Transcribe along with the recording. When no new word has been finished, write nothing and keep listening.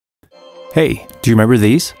Hey, do you remember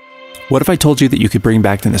these? What if I told you that you could bring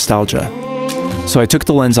back the nostalgia? So I took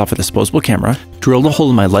the lens off a disposable camera, drilled a hole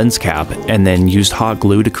in my lens cap, and then used hot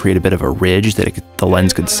glue to create a bit of a ridge that the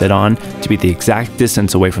lens could sit on to be the exact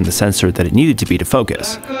distance away from the sensor that it needed to be to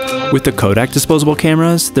focus. With the Kodak disposable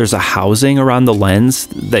cameras, there's a housing around the lens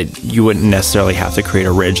that you wouldn't necessarily have to create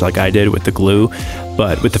a ridge like I did with the glue,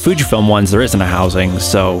 but with the Fujifilm ones, there isn't a housing,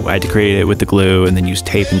 so I had to create it with the glue and then use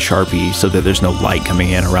tape and Sharpie so that there's no light coming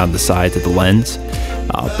in around the sides of the lens.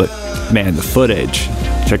 But man, the footage,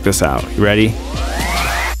 check this out. You ready?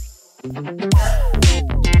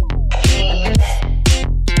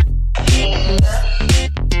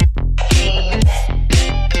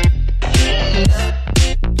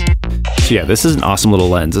 So yeah, this is an awesome little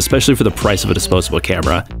lens, especially for the price of a disposable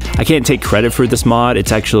camera. I can't take credit for this mod.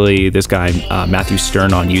 It's actually this guy, Matthew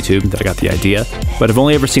Stern on YouTube, that I got the idea. But I've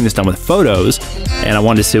only ever seen this done with photos, and I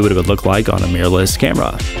wanted to see what it would look like on a mirrorless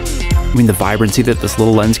camera. I mean, the vibrancy that this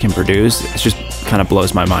little lens can produce, it just kind of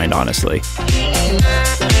blows my mind, honestly.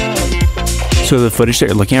 So the footage that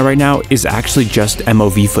you're looking at right now is actually just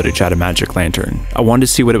MOV footage out of Magic Lantern. I wanted to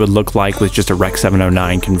see what it would look like with just a Rec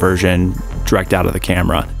 709 conversion direct out of the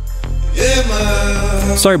camera.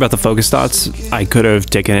 Sorry about the focus dots. I could have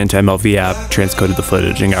taken it into MLV app, transcoded the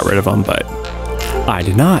footage, and got rid of them, but I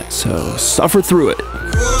did not, so suffer through it.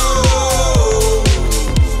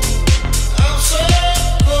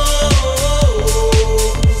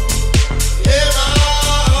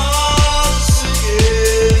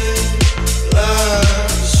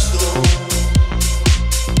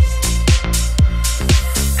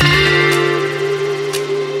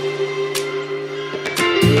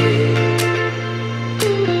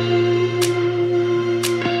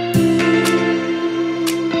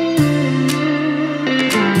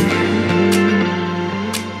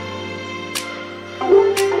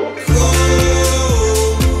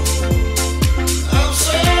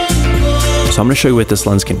 So I'm going to show you what this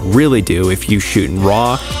lens can really do if you shoot in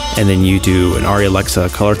RAW and then you do an ARRI Alexa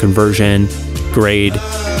color conversion, grade.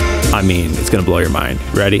 I mean, it's going to blow your mind.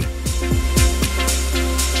 Ready?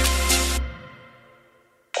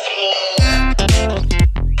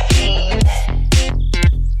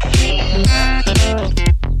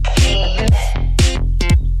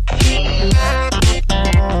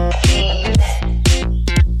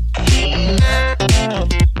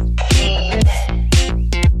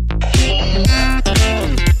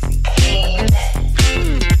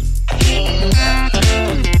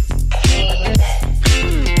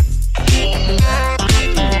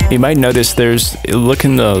 You might notice look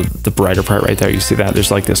in the brighter part right there, you see that?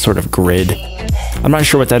 There's like this sort of grid. I'm not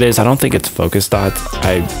sure what that is. I don't think it's focus dots.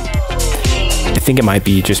 I think it might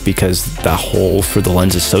be just because the hole for the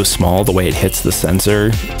lens is so small, the way it hits the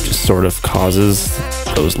sensor just sort of causes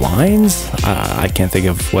those lines. I can't think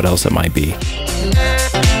of what else it might be.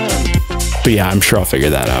 But yeah, I'm sure I'll figure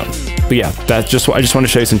that out. But yeah, I just want to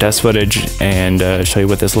show you some test footage and show you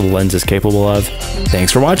what this little lens is capable of.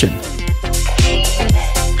 Thanks for watching.